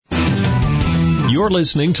You're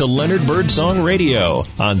listening to Leonard Birdsong Radio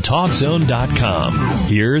on TalkZone.com.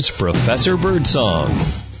 Here's Professor Birdsong.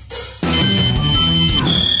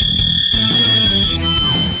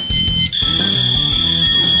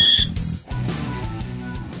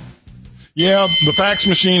 Yeah, the fax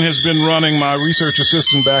machine has been running. My research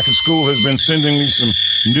assistant back at school has been sending me some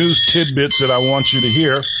news tidbits that I want you to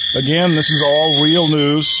hear. Again, this is all real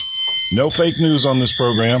news. No fake news on this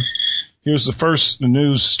program. Here's the first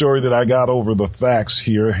news story that I got over the fax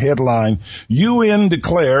here. Headline, UN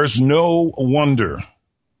declares no wonder.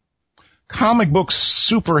 Comic book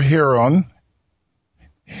heroine,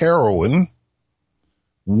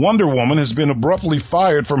 Wonder Woman has been abruptly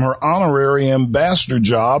fired from her honorary ambassador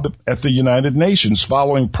job at the United Nations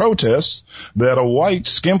following protests that a white,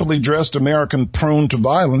 skimpily dressed American prone to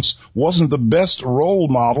violence wasn't the best role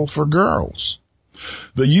model for girls.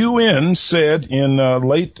 The UN said in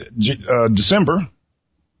late December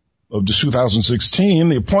of 2016,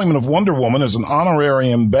 the appointment of Wonder Woman as an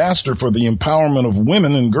honorary ambassador for the empowerment of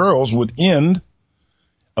women and girls would end,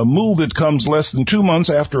 a move that comes less than 2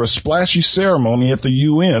 months after a splashy ceremony at the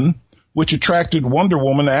UN, which attracted Wonder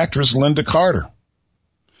Woman actress Linda Carter.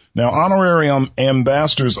 Now, honorary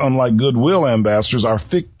ambassadors, unlike goodwill ambassadors, are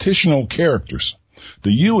fictional characters.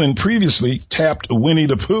 The UN previously tapped Winnie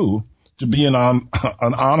the Pooh to be an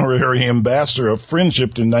honorary ambassador of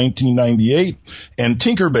friendship in 1998, and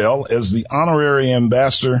Tinkerbell as the honorary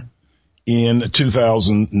ambassador in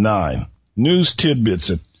 2009. News tidbits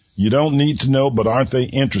that you don't need to know, but aren't they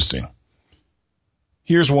interesting?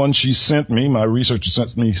 Here's one she sent me. My researcher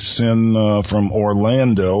sent me from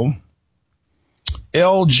Orlando.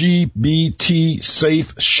 LGBT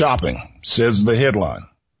safe shopping, says the headline.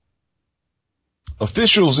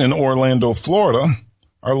 Officials in Orlando, Florida,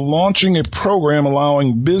 are launching a program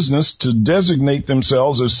allowing business to designate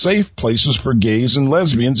themselves as safe places for gays and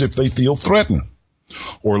lesbians if they feel threatened.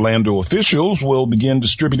 Orlando officials will begin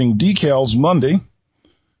distributing decals Monday,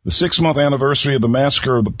 the 6-month anniversary of the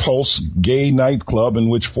massacre of the Pulse gay nightclub in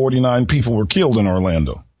which 49 people were killed in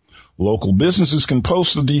Orlando. Local businesses can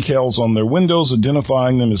post the decals on their windows,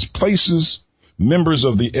 identifying them as places members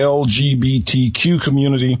of the LGBTQ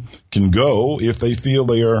community can go if they feel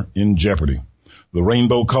they are in jeopardy. The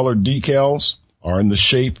rainbow-colored decals are in the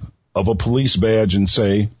shape of a police badge and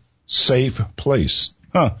say, safe place.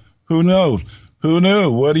 Who knows? Who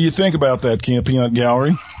knew? What do you think about that, Camp Peanut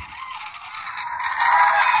Gallery?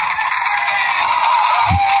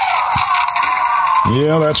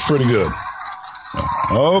 Yeah, that's pretty good.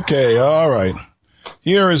 Okay, all right.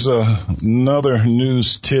 Here is another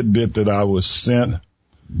news tidbit that I was sent,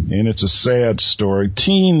 and it's a sad story.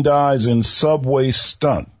 Teen dies in subway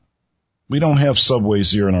stunt. We don't have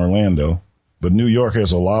subways here in Orlando, but New York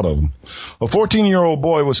has a lot of them. A 14-year-old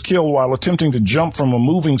boy was killed while attempting to jump from a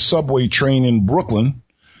moving subway train in Brooklyn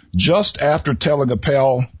just after telling a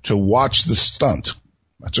pal to watch the stunt.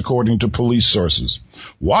 That's according to police sources.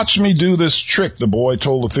 Watch me do this trick, the boy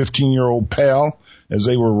told a 15-year-old pal as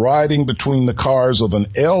they were riding between the cars of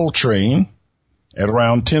an L train at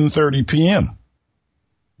around 10:30 p.m.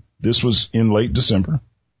 This was in late December.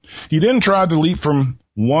 He then tried to leap from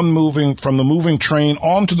the moving train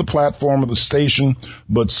onto the platform of the station,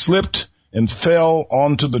 but slipped and fell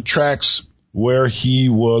onto the tracks where he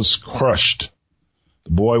was crushed.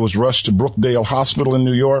 The boy was rushed to Brookdale Hospital in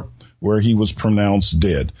New York, where he was pronounced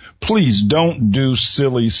dead. Please don't do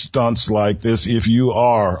silly stunts like this if you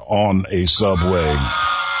are on a subway.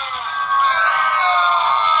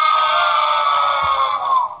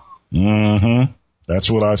 That's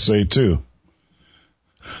what I say too.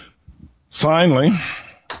 Finally,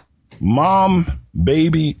 mom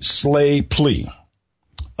baby slay plea.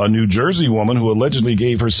 A New Jersey woman who allegedly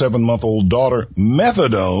gave her 7-month-old daughter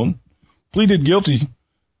methadone pleaded guilty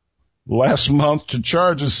last month to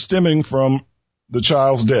charges stemming from the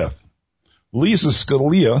child's death. Lisa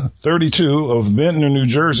Scalia, 32, of Ventnor, New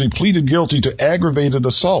Jersey, pleaded guilty to aggravated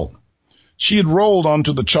assault. She had rolled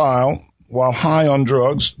onto the child while high on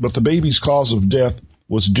drugs, but the baby's cause of death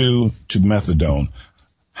was due to methadone.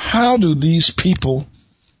 How do these people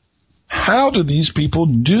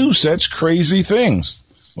do such crazy things?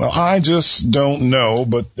 Well, I just don't know,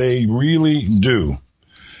 but they really do.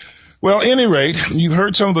 Well, at any rate, you've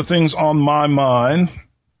heard some of the things on my mind.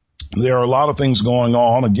 There are a lot of things going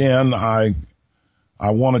on. Again, I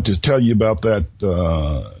wanted to tell you about that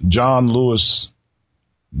John Lewis,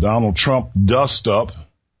 Donald Trump dust-up. A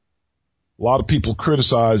lot of people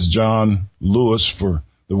criticize John Lewis for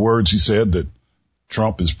the words he said, that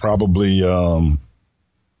Trump is probably an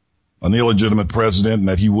illegitimate president and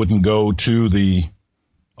that he wouldn't go to the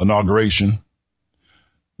inauguration.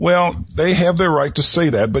 Well, they have their right to say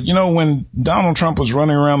that. But, when Donald Trump was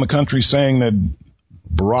running around the country saying that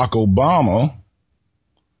Barack Obama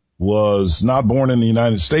was not born in the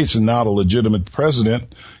United States and not a legitimate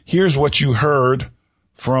president, here's what you heard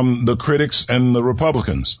from the critics and the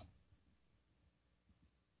Republicans.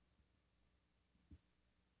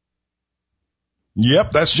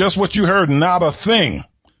 Yep, that's just what you heard. Not a thing.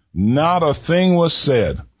 Not a thing was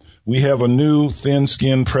said. We have a new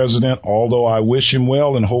thin-skinned president, although I wish him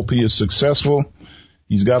well and hope he is successful.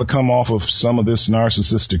 He's got to come off of some of this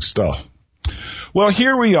narcissistic stuff. Well,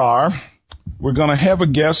 here we are. We're going to have a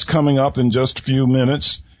guest coming up in just a few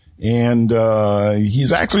minutes, and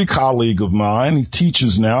he's actually a colleague of mine. He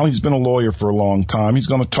teaches now. He's been a lawyer for a long time. He's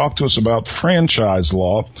going to talk to us about franchise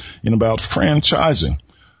law and about franchising.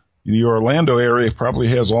 The Orlando area probably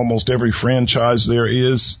has almost every franchise there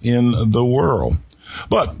is in the world.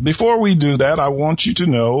 But before we do that, I want you to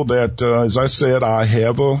know that, as I said, I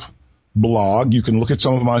have a blog. You can look at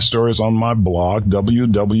some of my stories on my blog,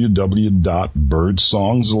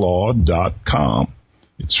 www.birdsongslaw.com.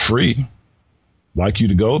 It's free. I'd like you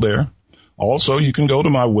to go there. Also, you can go to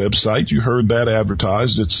my website. You heard that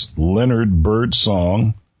advertised. It's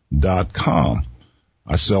leonardbirdsong.com.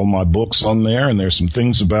 I sell my books on there, and there's some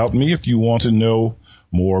things about me if you want to know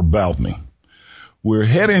more about me. We're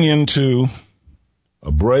heading into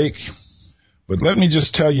a break, but let me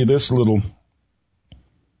just tell you this little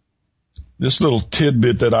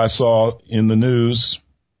tidbit that I saw in the news.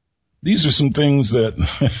 These are some things that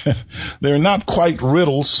they're not quite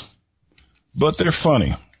riddles, but they're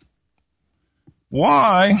funny.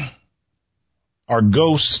 Why are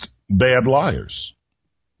ghosts bad liars?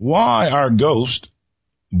 Why are ghosts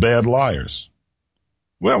bad liars?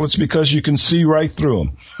 Well, it's because you can see right through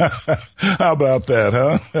them. How about that,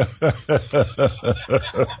 huh?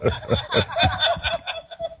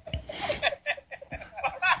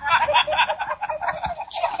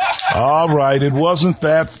 All right. It wasn't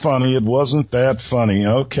that funny.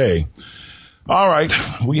 Okay. All right.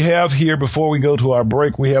 We have here, before we go to our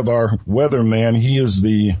break, we have our weatherman. He is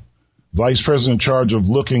the Vice President in charge of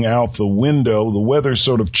looking out the window. The weather's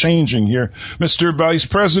sort of changing here. Mr. Vice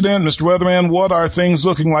President, Mr. Weatherman, what are things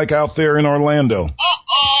looking like out there in Orlando?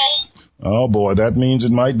 Oh boy, that means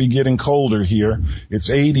it might be getting colder here. It's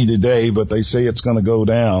 80 today, but they say it's going to go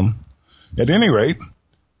down. At any rate,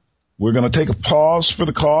 we're going to take a pause for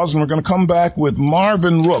the cause, and we're going to come back with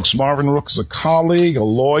Marvin Rooks. Marvin Rooks is a colleague, a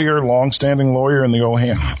lawyer, long-standing lawyer in the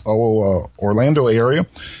Orlando area,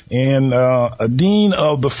 and a dean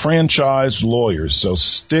of the franchise lawyers. So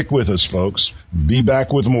stick with us, folks. Be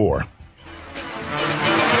back with more.